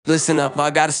Listen up,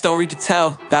 I got a story to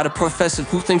tell about a professor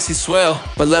who thinks he's swell.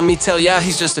 But let me tell ya,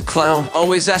 he's just a clown.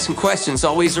 Always asking questions,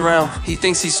 always around. He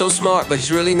thinks he's so smart, but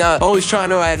he's really not. Always trying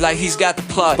to act like he's got the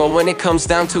plot, but when it comes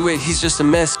down to it, he's just a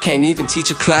mess. Can't even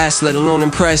teach a class, let alone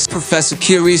impress. Professor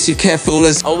Curious, you can't fool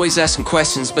us. Always asking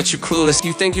questions, but you're clueless.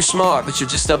 You think you're smart, but you're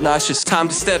just obnoxious. Time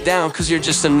to step down, cause you're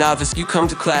just a novice. You come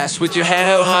to class with your head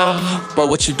held high, but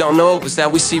what you don't know is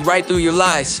that we see right through your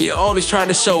lies. You're always trying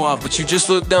to show off, but you just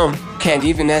look dumb. Can't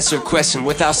even answer a question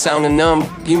without sounding numb.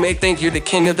 You may think you're the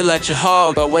king of the lecture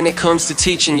hall, but when it comes to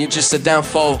teaching, you're just a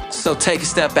downfall. So take a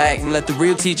step back and let the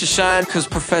real teacher shine, cause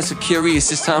Professor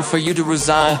Curious, it's time for you to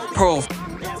resign.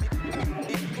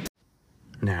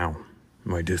 Now,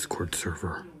 my Discord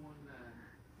server.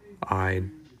 I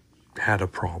had a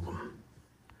problem.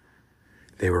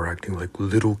 They were acting like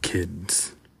little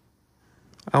kids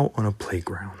out on a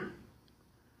playground.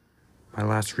 My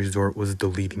last resort was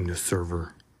deleting the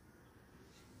server.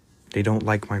 They don't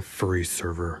like my furry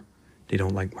server. They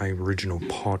don't like my original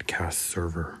podcast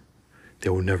server. They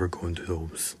will never go into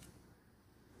those.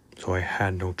 So I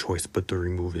had no choice but to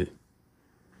remove it.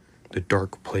 The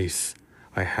dark place,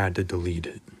 I had to delete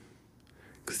it.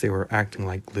 Because they were acting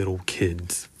like little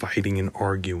kids, fighting and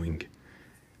arguing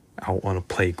out on a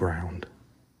playground.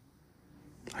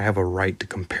 I have a right to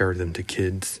compare them to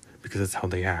kids because that's how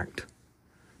they act.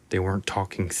 They weren't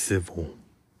talking civil.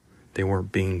 They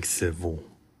weren't being civil.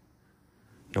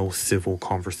 No civil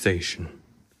conversation.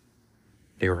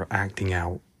 They were acting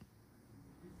out.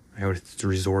 I was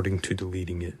resorting to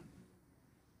deleting it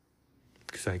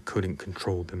because I couldn't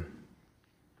control them.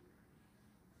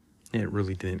 It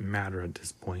really didn't matter at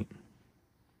this point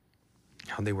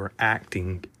how they were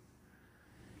acting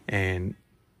and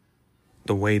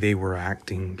the way they were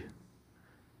acting.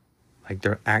 Like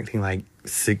they're acting like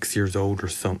 6 years old or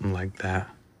something like that.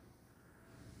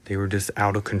 They were just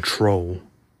out of control.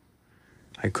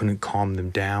 I couldn't calm them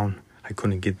down. I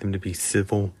couldn't get them to be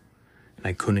civil. And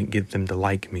I couldn't get them to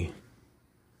like me.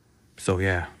 So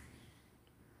yeah.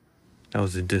 That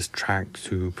was a diss track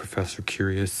to Professor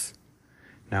Curious.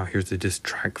 Now here's a diss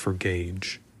track for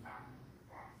Gage.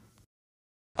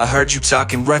 I heard you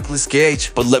talking reckless,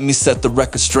 Gage, but let me set the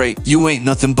record straight. You ain't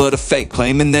nothing but a fake,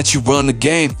 claiming that you run the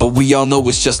game, but we all know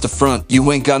it's just a front.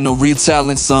 You ain't got no real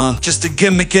talent, son. Just a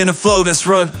gimmick and a flow that's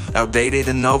run outdated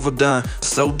and overdone.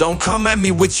 So don't come at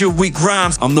me with your weak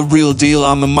rhymes. I'm the real deal,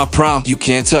 I'm in my prime. You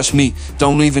can't touch me,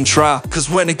 don't even try. Cause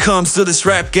when it comes to this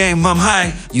rap game, I'm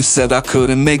high. You said I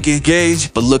couldn't make it,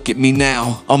 Gage, but look at me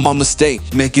now. I'm on the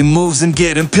stage, making moves and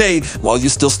getting paid, while you're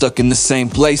still stuck in the same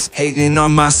place, hating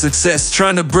on my success,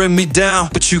 trying to bring me down,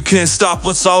 but you can't stop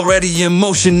what's already in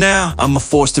motion now. I'm a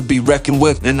force to be reckoned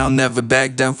with, and I'll never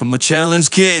back down from a challenge,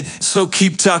 kid. So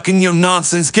keep talking your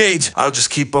nonsense, Gage. I'll just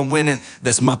keep on winning,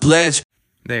 that's my pledge.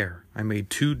 There, I made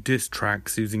 2 diss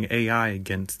tracks using AI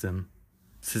against them,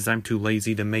 since I'm too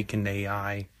lazy to make an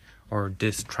AI or a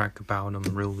diss track about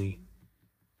them, really.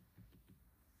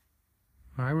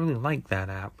 I really like that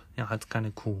app. Yeah, that's kind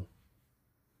of cool.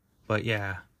 But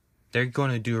yeah. They're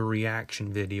gonna do a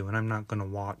reaction video and I'm not gonna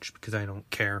watch because I don't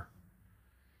care.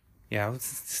 Yeah, let's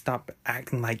stop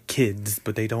acting like kids,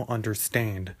 but they don't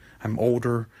understand. I'm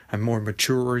older, I'm more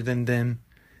mature than them,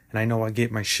 and I know I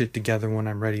get my shit together when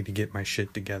I'm ready to get my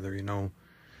shit together, you know.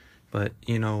 But,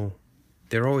 you know,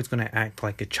 they're always gonna act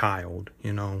like a child,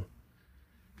 you know.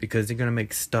 Because they're gonna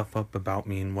make stuff up about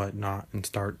me and whatnot and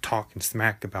start talking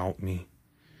smack about me.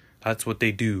 That's what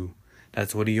they do.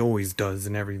 That's what he always does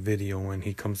in every video when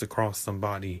he comes across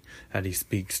somebody that he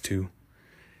speaks to.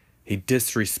 He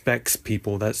disrespects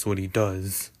people, that's what he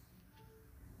does.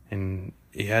 And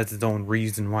he has his own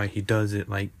reason why he does it,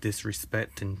 like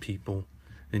disrespecting people.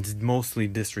 It's mostly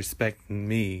disrespecting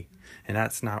me, and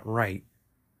that's not right.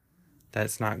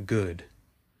 That's not good.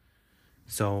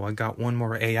 So I got one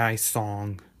more AI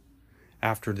song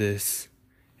after this,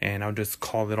 and I'll just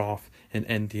call it off and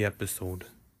end the episode.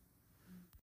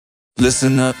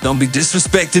 Listen up, don't be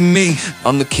disrespecting me.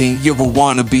 I'm the king, you're a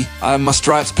wannabe. I have my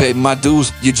stripes, paid my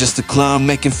dues. You're just a clown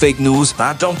making fake news.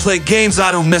 I don't play games,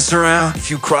 I don't mess around. If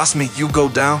you cross me, you go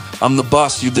down. I'm the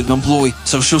boss, you the employee.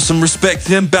 So show some respect,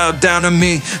 then bow down to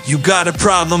me. You got a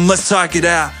problem, let's talk it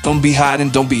out. Don't be hiding,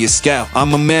 don't be a scout.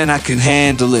 I'm a man, I can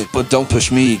handle it, but don't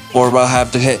push me, or I'll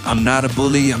have to hit. I'm not a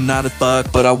bully, I'm not a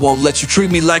thug, but I won't let you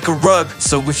treat me like a rug.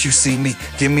 So if you see me,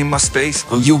 give me my space,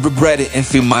 or you'll regret it and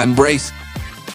feel my embrace.